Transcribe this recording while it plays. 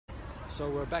So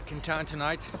we're back in town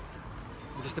tonight.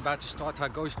 We're just about to start our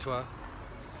ghost tour,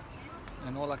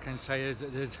 and all I can say is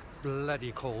it is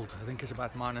bloody cold. I think it's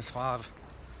about -5.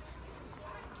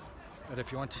 But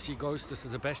if you want to see ghosts, this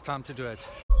is the best time to do it.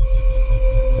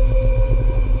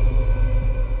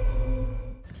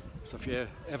 So if you're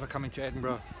ever coming to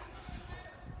Edinburgh,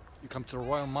 you come to the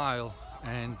Royal Mile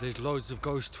and there's loads of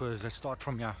ghost tours that start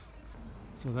from here.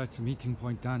 So that's the meeting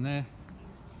point down there.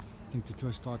 I think the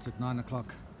tour starts at 9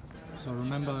 o'clock. So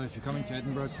remember, if you're coming to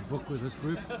Edinburgh, to book with this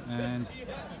group and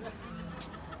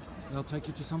they'll take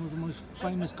you to some of the most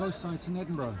famous ghost sites in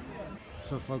Edinburgh.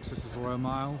 So folks, this is the Royal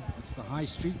Mile. It's the High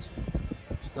Street.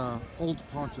 It's the old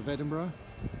part of Edinburgh.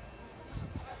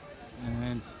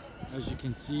 And as you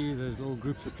can see, there's little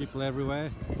groups of people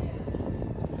everywhere.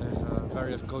 There's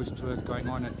various ghost tours going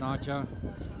on at night here,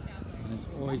 and it's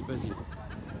always busy.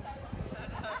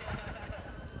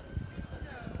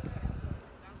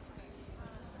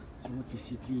 So what we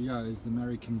see through here is the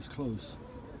Mary King's Close,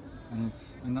 and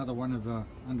it's another one of the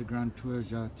underground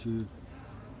tours here to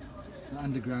the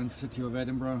underground city of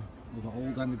Edinburgh, or the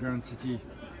old underground city.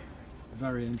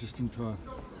 Very interesting tour.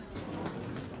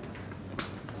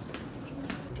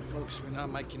 Okay folks, we're now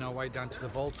making our way down to the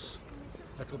vaults.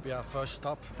 That will be our first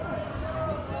stop.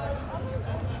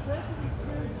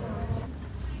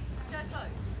 So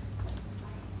folks,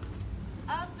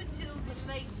 up until the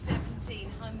late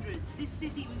 1700s, this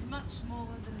city was much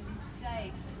smaller than it is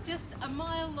today. Just a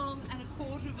mile long and a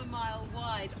quarter of a mile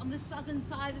wide. On the southern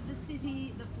side of the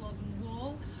city, the Flodden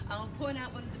Wall. I'll point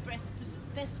out one of the best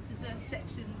preserved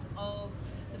sections of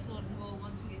the Flodden Wall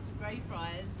once we get to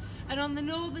Greyfriars. And on the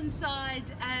northern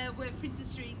side, where Princess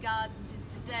Street Gardens is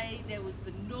today, there was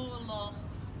the Norloch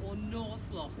or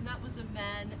North Loch, and that was a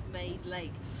man-made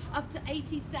lake. Up to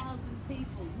 80,000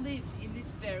 people lived in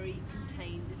this very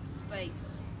contained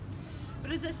space.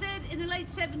 But as I said, in the late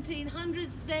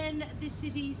 1700s, then this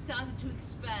city started to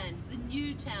expand. The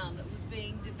new town was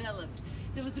being developed.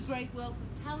 There was a great wealth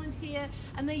of talent here,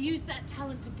 and they used that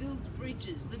talent to build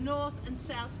bridges, the North and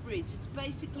South Bridge. It's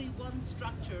basically one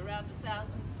structure around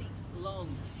 1,000 feet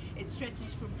long. It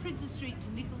stretches from Princess Street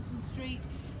to Nicholson Street.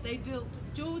 They built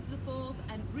George IV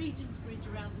and Regent's Bridge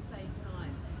around the same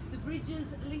time. The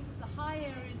bridges linked the high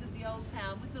areas of the old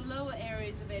town with the lower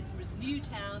areas of Edinburgh's new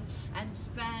town and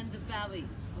spanned the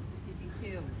valleys of the city's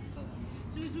hills.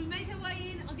 So as we make our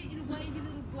way in, I'll get you to wave your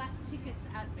little black tickets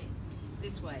at me.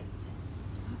 This way.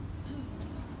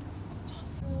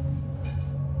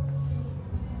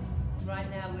 Right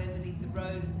now we're beneath the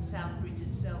road of the South Bridge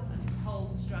itself, and this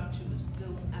whole structure was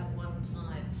built at one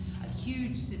time. A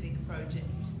huge civic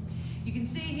project. You can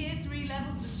see here 3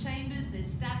 levels of chambers. They're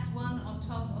stacked one on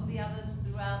top of the others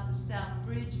throughout the South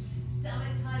Bridge.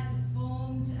 Stalactites have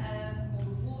formed from all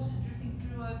the water dripping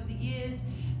through over the years.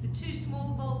 The 2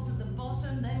 small vaults at the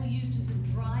bottom, they were used as a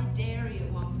dry dairy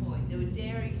at one point. There were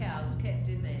dairy cows kept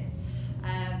in there.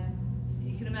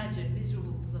 You can imagine,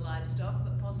 miserable for the livestock,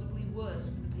 but possibly worse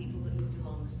for the people that lived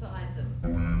alongside them.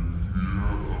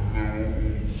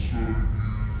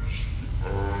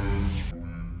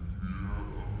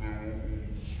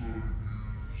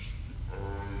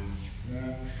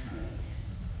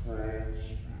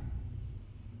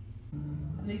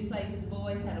 And these places have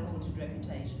always had a haunted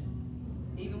reputation.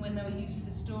 Even when they were used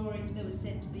for storage, there was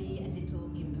said to be a little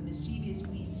imp, a mischievous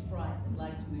wee sprite that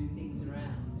liked to move things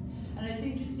around. And it's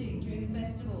interesting, during the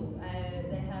festival,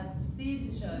 they have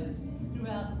theatre shows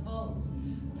throughout the vaults.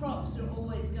 Props are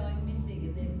always going missing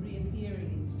and then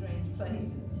reappearing in strange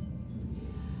places.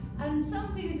 And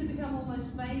some figures have become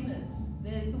almost famous.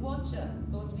 There's the Watcher,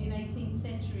 thought to be an 18th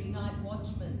century night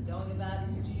watchman going about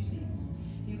his duties.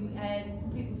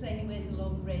 People say he wears a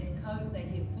long red coat, they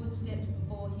hear footsteps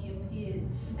before he appears,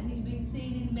 and he's been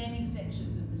seen in many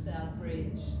sections of the South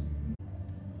Bridge.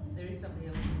 There is something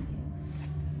else in here.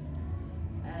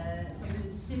 Something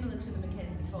that's similar to the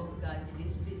Mackenzie poltergeist. It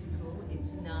is physical,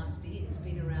 it's nasty, it's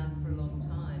been around for a long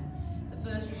time. The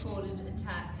first recorded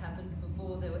attack happened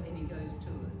before there were any ghost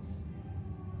tours.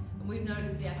 And we've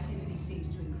noticed the activity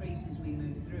seems to increase as we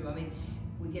move through. I mean,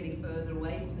 we're getting further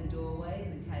away from the doorway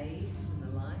and the caves and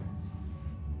the light.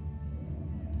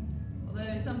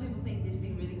 Although some people think this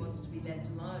thing really wants to be left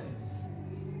alone.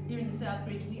 Here in the South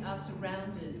Bridge, we are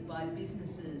surrounded by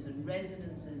businesses and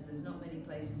residences. There's not many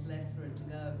places left for it to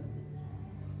go.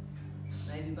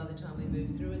 Maybe by the time we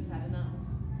move through, it's had enough.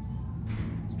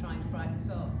 It's trying to frighten us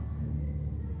off.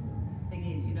 Thing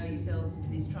is, you know yourselves,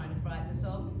 if it is trying to frighten us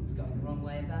off, it's going the wrong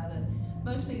way about it.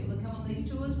 Most people that come on these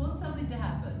tours want something to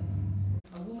happen.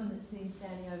 A woman that's seen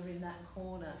standing over in that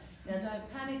corner. Now don't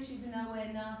panic, she's in no way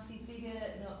a nasty figure,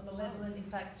 not malevolent. In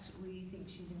fact, we think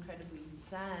she's incredibly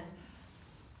sad.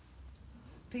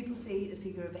 people see the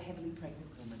figure of a heavily pregnant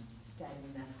woman standing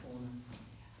in that corner.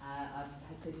 I've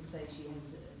had people say she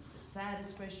has a sad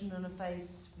expression on her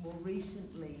face. More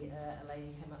recently, a lady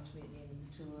came up to me at the end of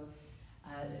the tour.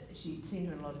 She'd seen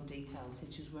her in a lot of detail,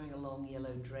 said she was wearing a long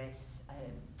yellow dress,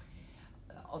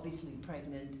 obviously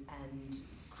pregnant and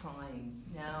crying.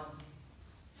 Now,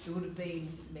 there would have been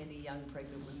many young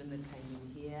pregnant women that came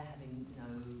in here having no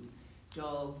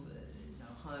job, no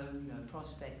home, no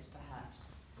prospects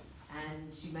perhaps.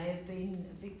 And she may have been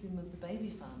a victim of the baby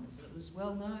farmers. It was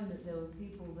well known that there were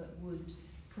people that would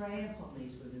prey upon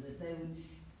these women, that they would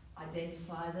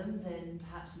identify them, then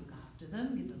perhaps look after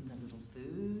them, give them a little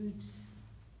food,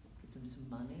 give them some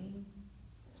money,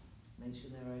 make sure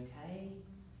they're okay.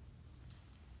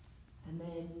 And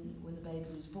then when the baby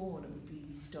was born, it would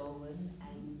be stolen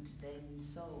and then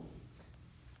sold.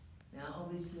 Now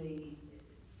obviously,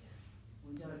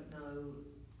 we don't know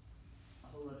a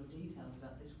whole lot of details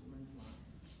about this woman's life.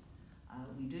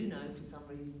 We do know for some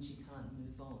reason she can't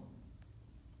move on.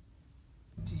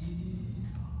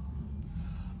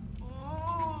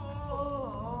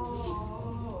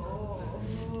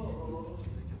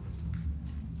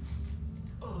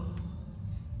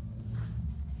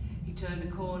 He turned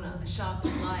a corner, a shaft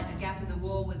of light, a gap in the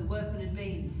wall where the workman had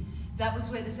been. That was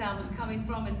where the sound was coming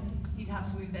from, and he'd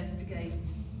have to investigate.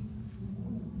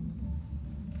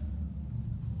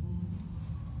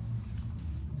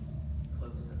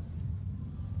 Closer.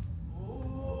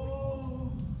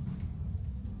 Oh.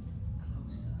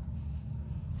 Closer.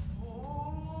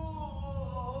 Oh.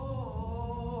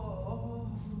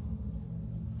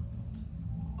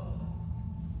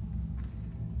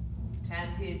 Tam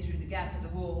peered through the gap of the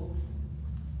wall.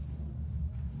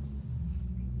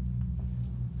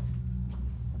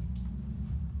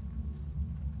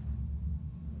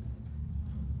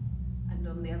 And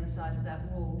on the other side of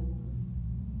that wall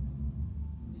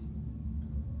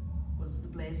was the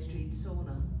Blair Street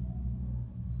sauna.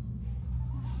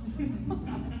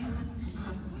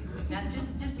 Now,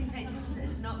 just in case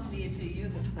it's not clear to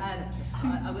you,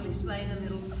 I will explain a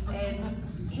little.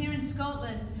 Here in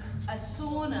Scotland, a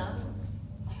sauna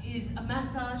is a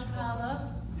massage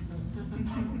parlour.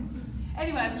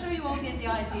 Anyway, I'm sure you all get the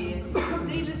idea.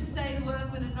 Needless to say, the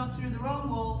workman had knocked through the wrong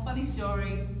wall. Funny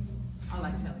story. I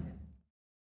like telling it.